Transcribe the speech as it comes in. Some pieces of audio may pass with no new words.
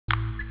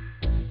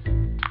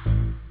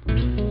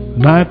The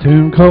night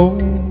turned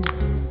cold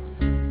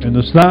and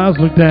the stars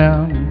looked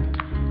down,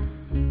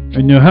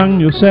 and you hung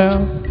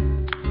yourself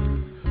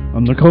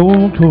on the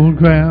cold, cold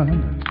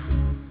ground.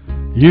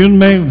 You'd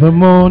make the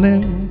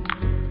morning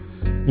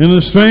in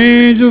a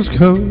stranger's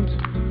coat.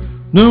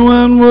 No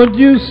one would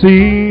you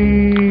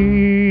see.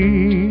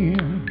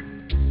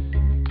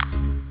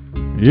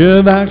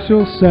 You'd ask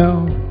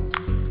yourself,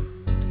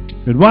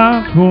 it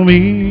was for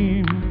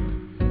me,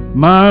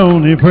 my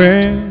only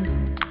friend.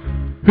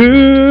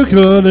 Who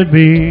could it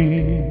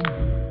be?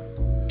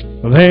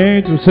 I'd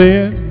hate to say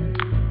it,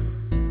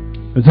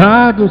 it's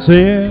hard to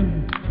say it,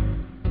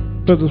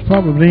 but it's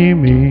probably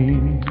me.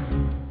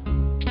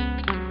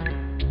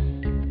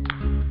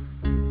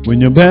 When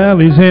your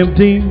belly's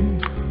empty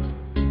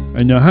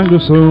and your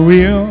hunger's so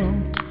real,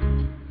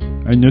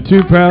 and you're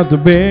too proud to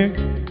beg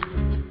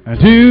and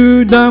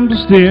too dumb to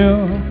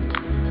steal,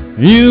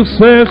 you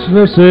search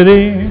the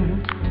city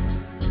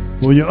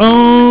for your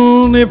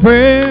only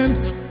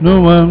friend. No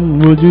one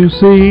would you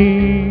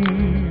see.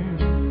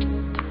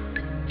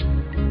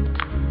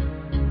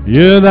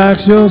 You'd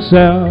ask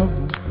yourself,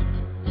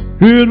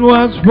 who'd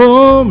watch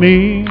for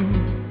me?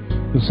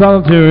 The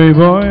solitary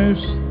voice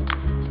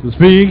to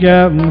speak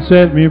out and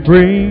set me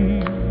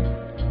free.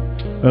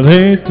 I'd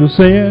hate to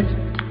say it,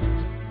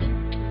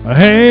 I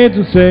hate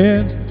to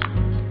say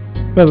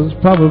it, but it's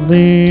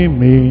probably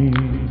me.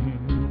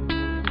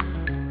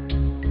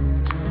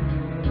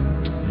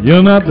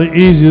 You're not the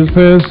easiest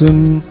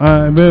person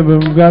I've ever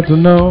got to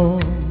know,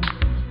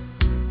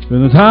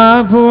 and it's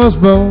hard for us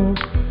both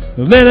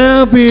to let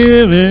our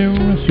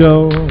feelings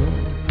show.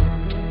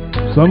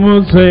 Some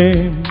would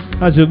say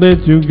I should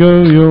let you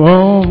go your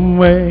own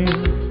way.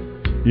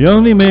 You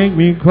only make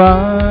me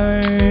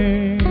cry.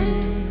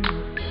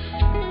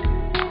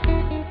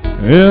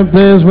 If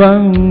there's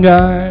one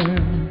guy,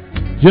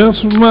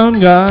 just one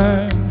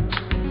guy,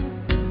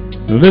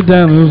 to lay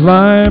down his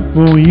life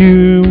for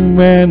you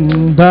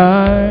and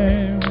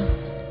I,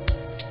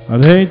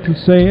 I'd hate to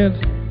say it,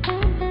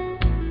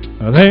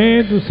 I'd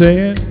hate to say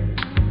it,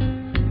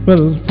 but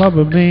it's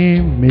probably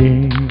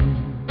me.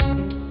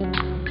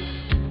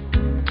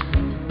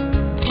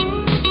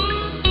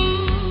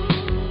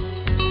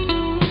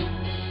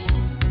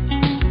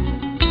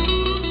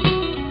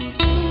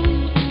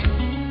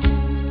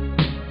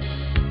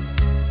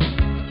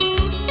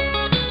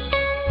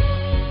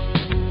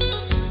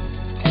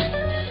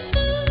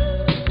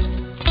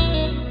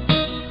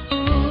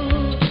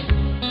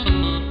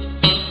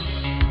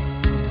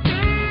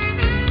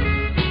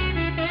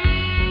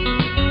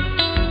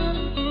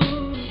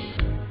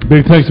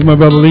 Big thanks to my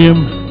brother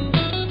Liam,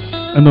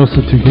 and also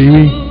to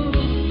Kiwi,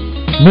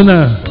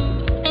 Miha,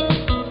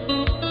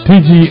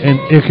 TG and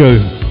Echo,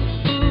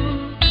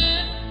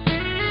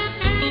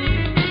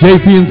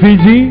 JP and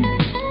PG,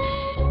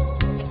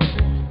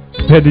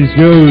 Paddy's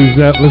girl who's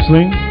out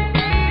listening.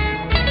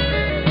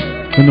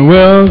 When the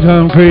world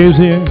comes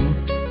crazy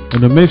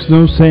and it makes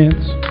no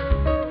sense,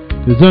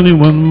 there's only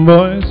one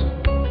voice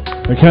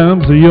that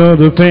comes to your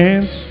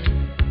defense,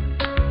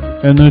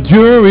 and the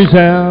jury's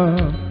out.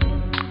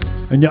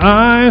 And your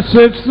eyes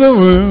search the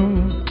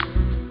room,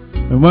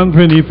 and one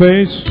pretty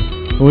face,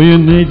 all you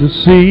need to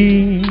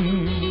see.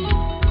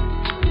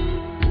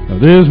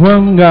 There's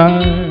one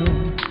guy,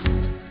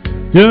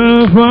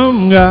 just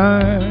one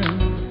guy,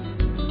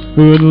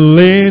 who would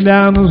lay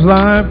down his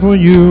life for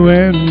you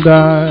and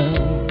I.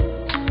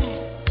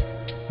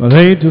 I'd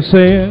hate to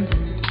say it,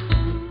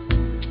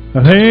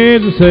 I'd hate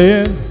to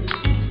say it,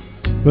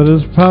 but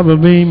it's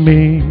probably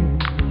me.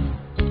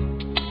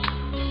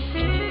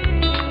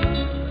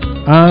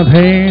 I'd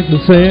hate to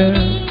say it,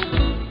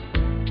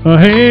 I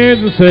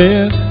hate to say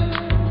it,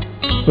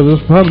 but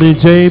it's probably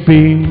JP.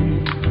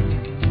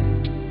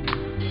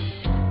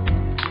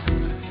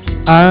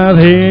 I'd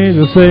hate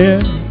to say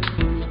it,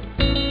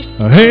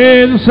 I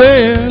hate to say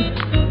it,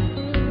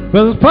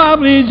 but it's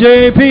probably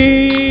JP.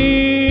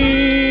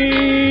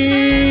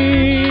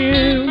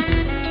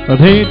 I'd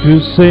hate to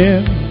say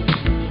it,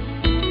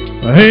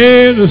 I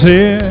hate to say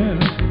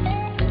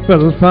it, but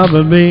it's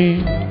probably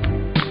me.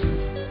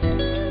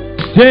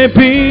 JP,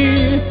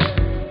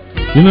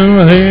 you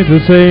know I hate to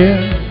say it,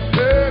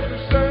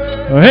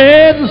 I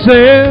hate to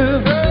say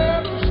it,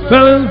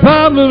 but it's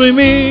probably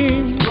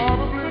me,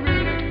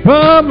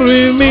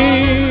 probably me.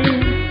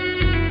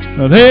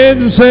 I hate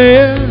to say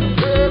it,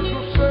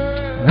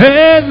 I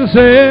hate to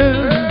say it,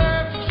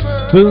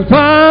 but it's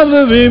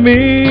probably me.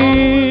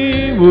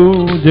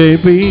 Oh,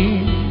 JP,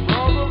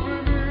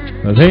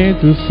 I hate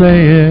to say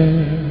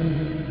it.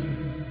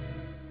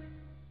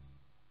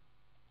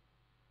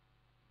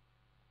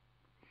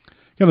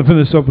 Gonna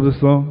finish up with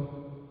this song.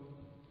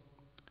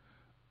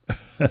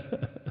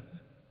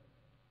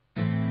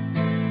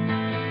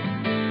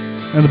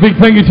 And a big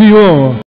thank you to you all.